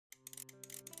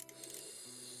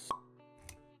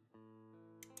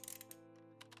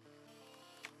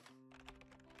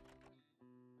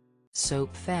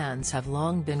Soap fans have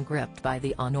long been gripped by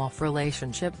the on-off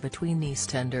relationship between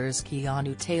EastEnders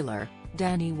Keanu Taylor,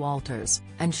 Danny Walters,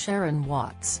 and Sharon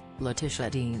Watts, Letitia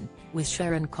Dean, with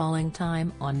Sharon calling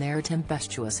time on their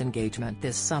tempestuous engagement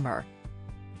this summer.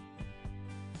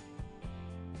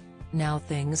 Now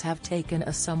things have taken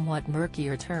a somewhat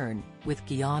murkier turn, with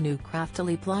Keanu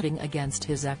craftily plotting against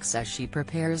his ex as she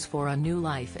prepares for a new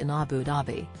life in Abu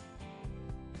Dhabi.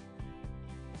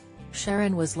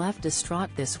 Sharon was left distraught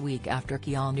this week after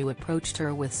Keanu approached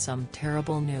her with some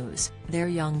terrible news. Their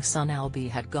young son Albie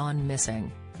had gone missing,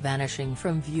 vanishing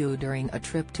from view during a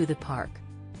trip to the park.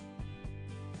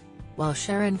 While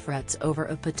Sharon frets over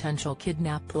a potential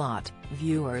kidnap plot,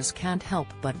 viewers can't help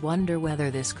but wonder whether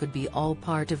this could be all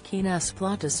part of Keanu's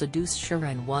plot to seduce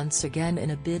Sharon once again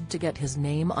in a bid to get his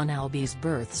name on Albie's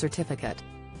birth certificate.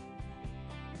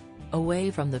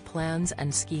 Away from the plans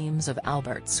and schemes of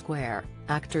Albert Square,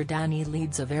 actor Danny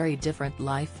leads a very different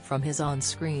life from his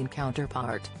on-screen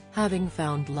counterpart, having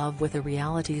found love with a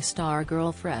reality star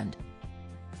girlfriend.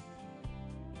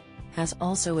 Has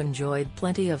also enjoyed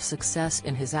plenty of success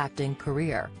in his acting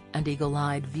career, and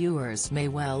eagle-eyed viewers may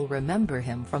well remember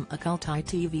him from a cult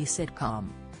ITV sitcom.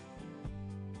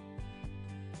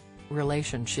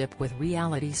 Relationship with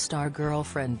reality star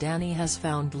girlfriend Danny has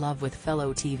found love with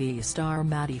fellow TV star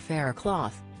Maddie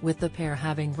Faircloth, with the pair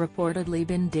having reportedly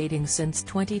been dating since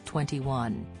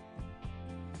 2021.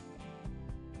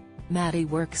 Maddie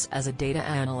works as a data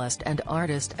analyst and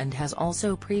artist and has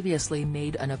also previously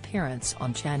made an appearance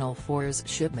on Channel 4's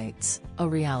Shipmates, a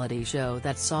reality show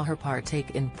that saw her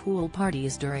partake in pool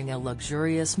parties during a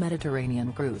luxurious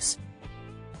Mediterranean cruise.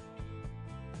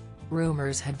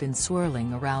 Rumors had been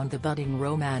swirling around the budding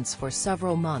romance for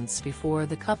several months before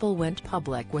the couple went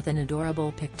public with an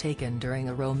adorable pic taken during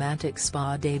a romantic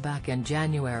spa day back in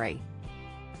January.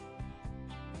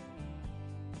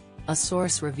 A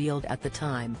source revealed at the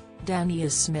time, Danny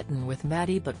is smitten with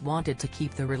Maddie but wanted to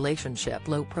keep the relationship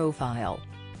low profile.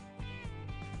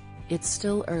 It's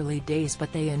still early days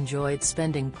but they enjoyed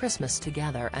spending Christmas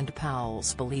together and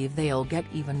pals believe they'll get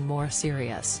even more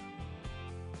serious.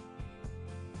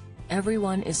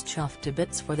 Everyone is chuffed to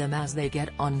bits for them as they get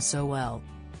on so well.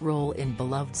 Roll-in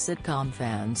beloved sitcom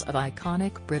fans of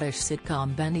iconic British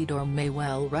sitcom Benidorm may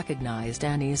well recognise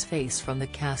Danny's face from the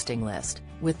casting list,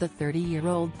 with the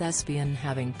 30-year-old thespian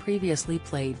having previously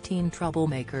played teen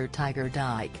troublemaker Tiger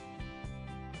Dyke.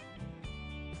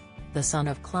 The son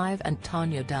of Clive and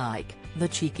Tanya Dyke, the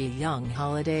cheeky young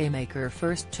holidaymaker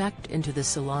first checked into the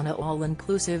Solana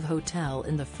all-inclusive hotel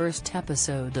in the first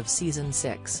episode of Season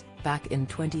 6, back in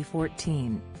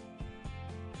 2014.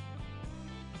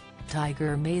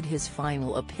 Tiger made his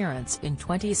final appearance in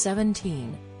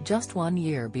 2017, just 1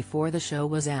 year before the show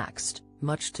was axed,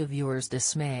 much to viewers'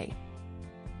 dismay.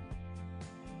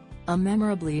 A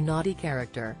memorably naughty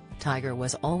character, Tiger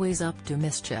was always up to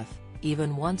mischief,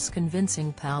 even once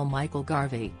convincing pal Michael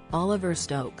Garvey, Oliver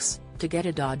Stokes, to get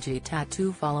a dodgy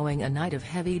tattoo following a night of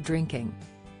heavy drinking.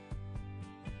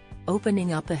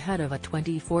 Opening up ahead of a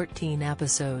 2014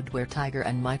 episode where Tiger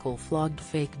and Michael flogged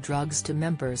fake drugs to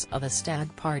members of a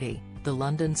stag party, the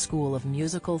London School of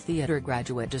Musical Theatre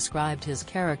graduate described his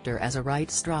character as a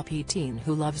right-stroppy teen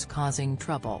who loves causing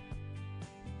trouble.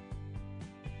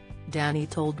 Danny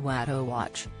told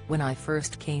Watch, "When I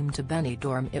first came to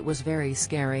Benidorm it was very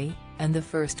scary, and the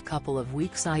first couple of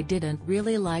weeks I didn't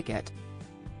really like it.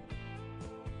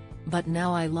 But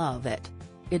now I love it.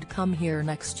 I'd come here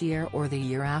next year or the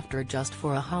year after just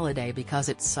for a holiday because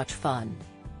it's such fun.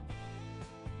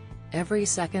 Every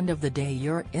second of the day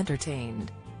you're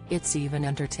entertained. It's even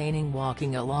entertaining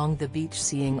walking along the beach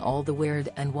seeing all the weird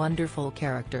and wonderful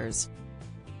characters."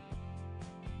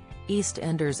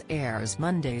 EastEnders airs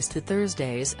Mondays to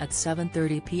Thursdays at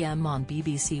 7:30 p.m. on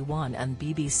BBC One and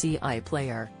BBC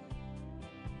iPlayer.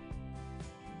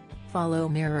 Follow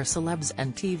Mirror Celebs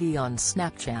and TV on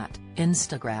Snapchat,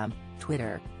 Instagram,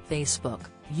 Twitter, Facebook,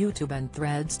 YouTube and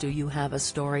Threads. Do you have a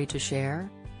story to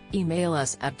share? Email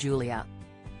us at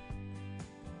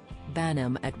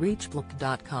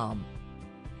julia.banham@reachblock.com.